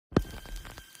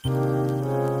Yeah.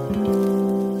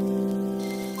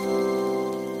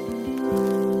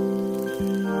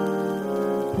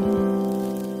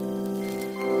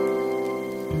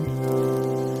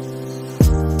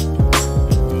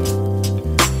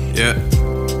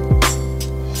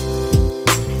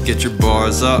 Get your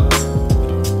bars up.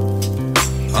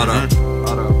 Otto.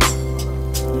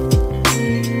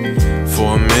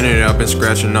 For a minute I've been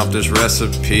scratching off this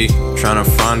recipe, trying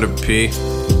to find a P.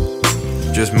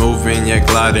 Just moving yet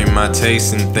gliding, my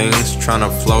taste in things, trying to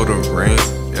float a ring.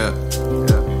 Yeah.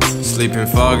 Sleeping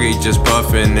foggy, just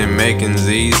puffing and making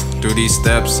Z's. Through these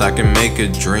steps I can make a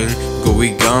dream.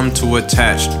 Gooey gum to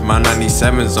attach, my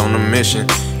 97's on a mission.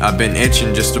 I've been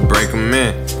itching just to break them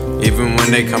in. Even when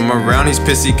they come around, these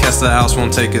pissy cats the house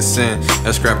won't take us in.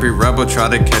 A scrappy rebel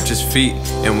tried to catch his feet,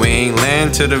 and we ain't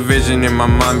land till the vision in my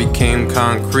mind became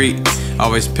concrete.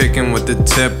 Always picking with the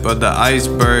tip of the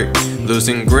iceberg,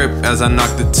 losing grip as I knock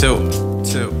the tilt.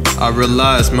 I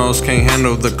realize most can't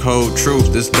handle the cold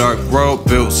truth. This dark world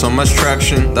built so much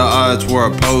traction, the odds were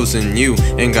opposing you,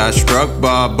 and got struck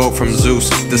by a bolt from Zeus.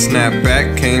 The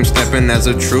snapback came stepping as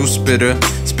a true spitter,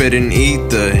 spitting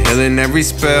ether, healing every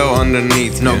spell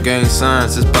underneath. No gang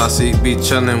signs, this posse be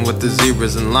chillin' with the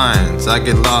zebras and lions. I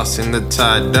get lost in the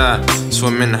tie-dye,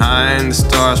 swimming high in the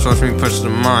stars, watch me push the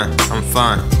mind. I'm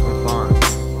fine.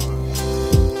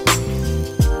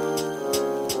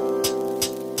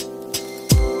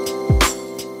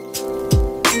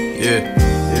 Yeah.